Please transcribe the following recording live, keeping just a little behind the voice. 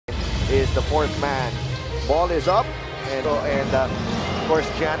is the fourth man. Ball is up, and of course,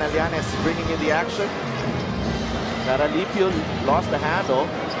 Gian Alianes bringing in the action. Caralipio lost the handle.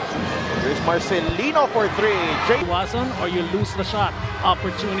 There's Marcelino for three. Wasn't, or you lose the shot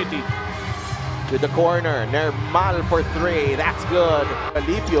opportunity. To the corner, Nermal for three. That's good.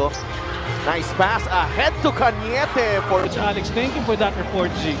 Caralipio, nice pass ahead to Cañete for Alex. Thank you for that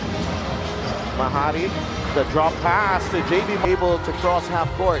report, G. Mahari. The drop pass to JB, able to cross half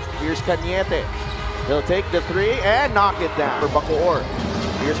court. Here's Cañete. He'll take the three and knock it down for Bacoor.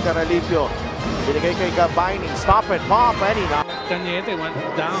 Here's Caralipio. Binigay kay Gabayning. Stop and pop, and he knocked. Cañete went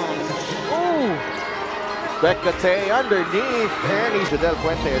down. Oh! Becate underneath, and he's Fidel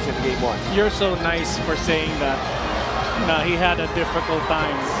Fuentes in game one. You're so nice for saying that. He had a difficult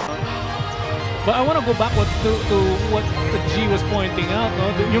time. But I want to go back to what G was pointing out.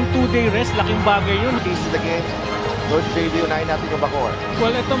 No? Yung 2-day rest, laking bagay yun. Piece of the game. Coach JV, unahin natin yung Bacoor.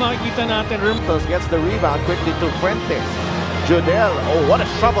 Well, ito makikita natin. Gets the rebound quickly to Fuentes. Jodel, oh, what a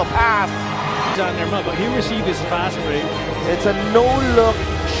shovel pass. But he received his fast break. It's a no-look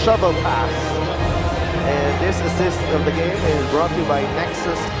shovel pass. And this assist of the game is brought to you by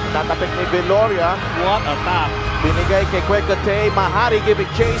Nexus. Tatapik ni Veloria. What a tap. Binigay kay Quecate. Mahari giving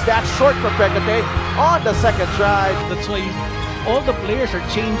chase. That's short for Quecate on the second try. That's why all the players are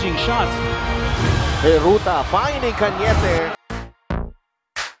changing shots. Heruta finding Cañete.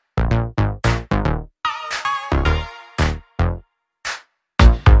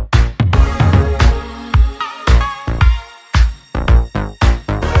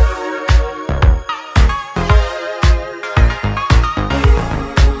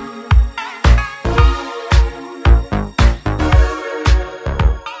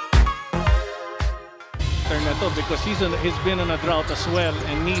 Because he's been on a drought as well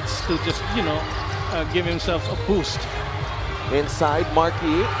and needs to just, give himself a boost. Inside,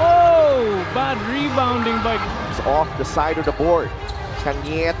 Marquis. Oh! Bad rebounding by... It's off the side of the board.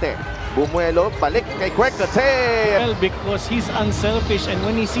 Cañete. Bumuelo. Balik kay Quecate. Well, because he's unselfish, and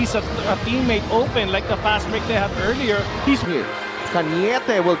when he sees a teammate open, like the fast break they had earlier, he's here.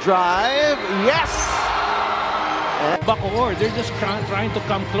 Cañete will drive. Yes! Bacoor, they're just trying to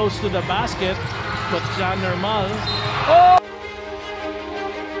come close to the basket. But Gian Nermal. Oh!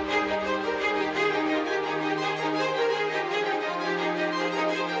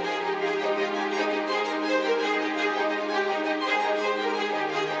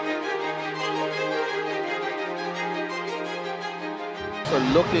 So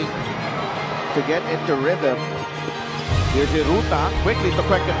looking to get into rhythm. Here's Heruta. Quickly to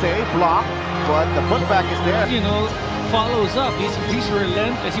Quecate. Block. But the putback is there. Follows up. He's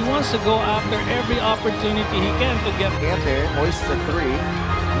relentless. He wants to go after every opportunity he can to get. There, hoists the three,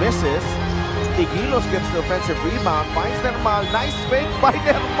 misses. Igilos gets the offensive rebound, finds Nermal. Nice fake by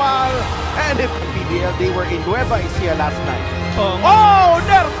Nermal. And if Mpbl, they were in Nueva Ecija last night. Oh,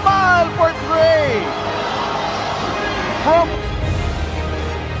 Nermal for three.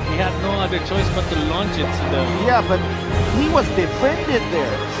 He had no other choice but to launch it to the... Yeah, but he was defended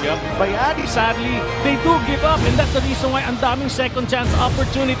there. Yep. By Adi. Sadly, they do give up, and that's the reason why ang daming second chance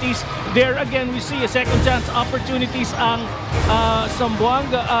opportunities. There again, we see a second chance opportunities ang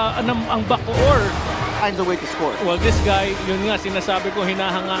Zamboanga, ang Bacoor. Finds a way to score. Well, this guy, yun nga, sinasabi ko,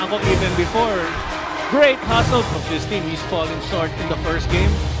 hinahanga ako even before. Great hustle of this team. He's falling short in the first game,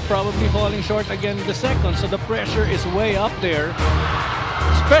 probably falling short again in the second, so the pressure is way up there.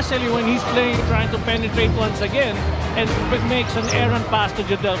 Especially when he's trying to penetrate once again, and makes an errant pass to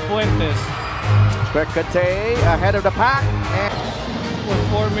Jodel Fuentes. Quecate ahead of the pack. And with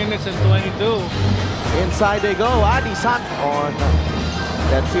 4 minutes and 22. Inside they go. Adi Santos on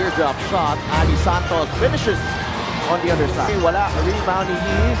that teardrop shot. Adi Santos finishes on the other side. Wala, rebounding.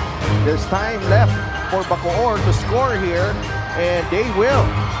 There's time left for Bacoor to score here, and they will.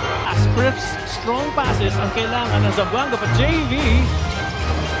 Scripts, strong passes ang kailangan ng Zamboanga, but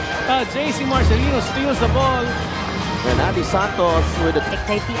JC Marcelino steals the ball. And Adi Santos with a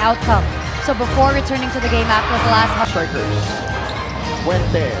dictate the outcome. So before returning to the game after the last strikers.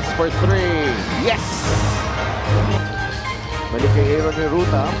 Fuentes for three. Yes! Balik kay Aaron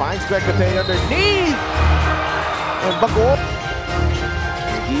Heruta. Finds Quecate underneath. And Bacoor.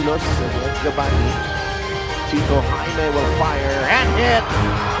 Gilos against Gabani. Chico Jaime will fire and hit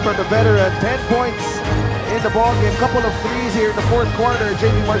for the veteran. 10 points in the ballgame. Couple of threes here in the fourth quarter.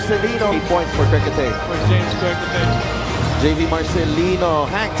 JV Marcelino. 8 points for Quecate. For James Quecate. JV Marcelino.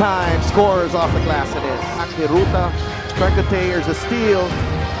 Hang time. Scores off the glass it is. Heruta. Quecate, there's a steal.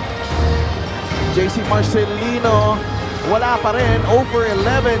 JC Marcelino. Wala pa rin. Over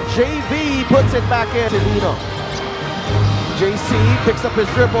 11. JV puts it back in. Marcelino. JC picks up his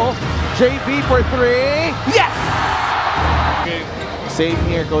dribble. JV for three. Yes! Okay. Same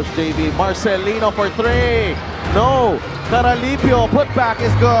here, Coach JV. Marcelino for three. No. Caralipio, putback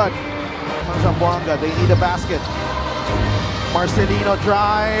is good. Zamboanga, they need a basket. Marcelino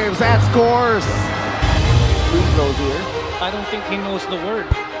drives and scores. Free throws here. I don't think he knows the word.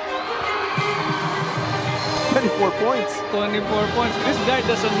 24 points. 24 points. This guy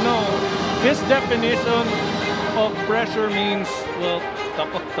doesn't know. His definition of pressure means, well,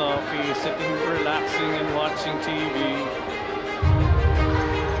 cup of coffee, sitting, relaxing, and watching TV.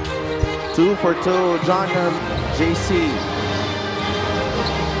 2 for 2, John JC.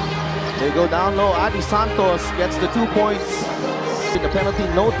 They go down low. Adi Santos gets the 2 points. The penalty,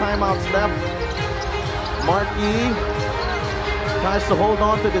 no timeouts left. Markey tries to hold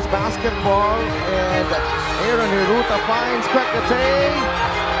on to this basketball, and Aaron Hiruta finds Kwekate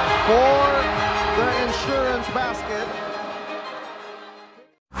for the insurance basket.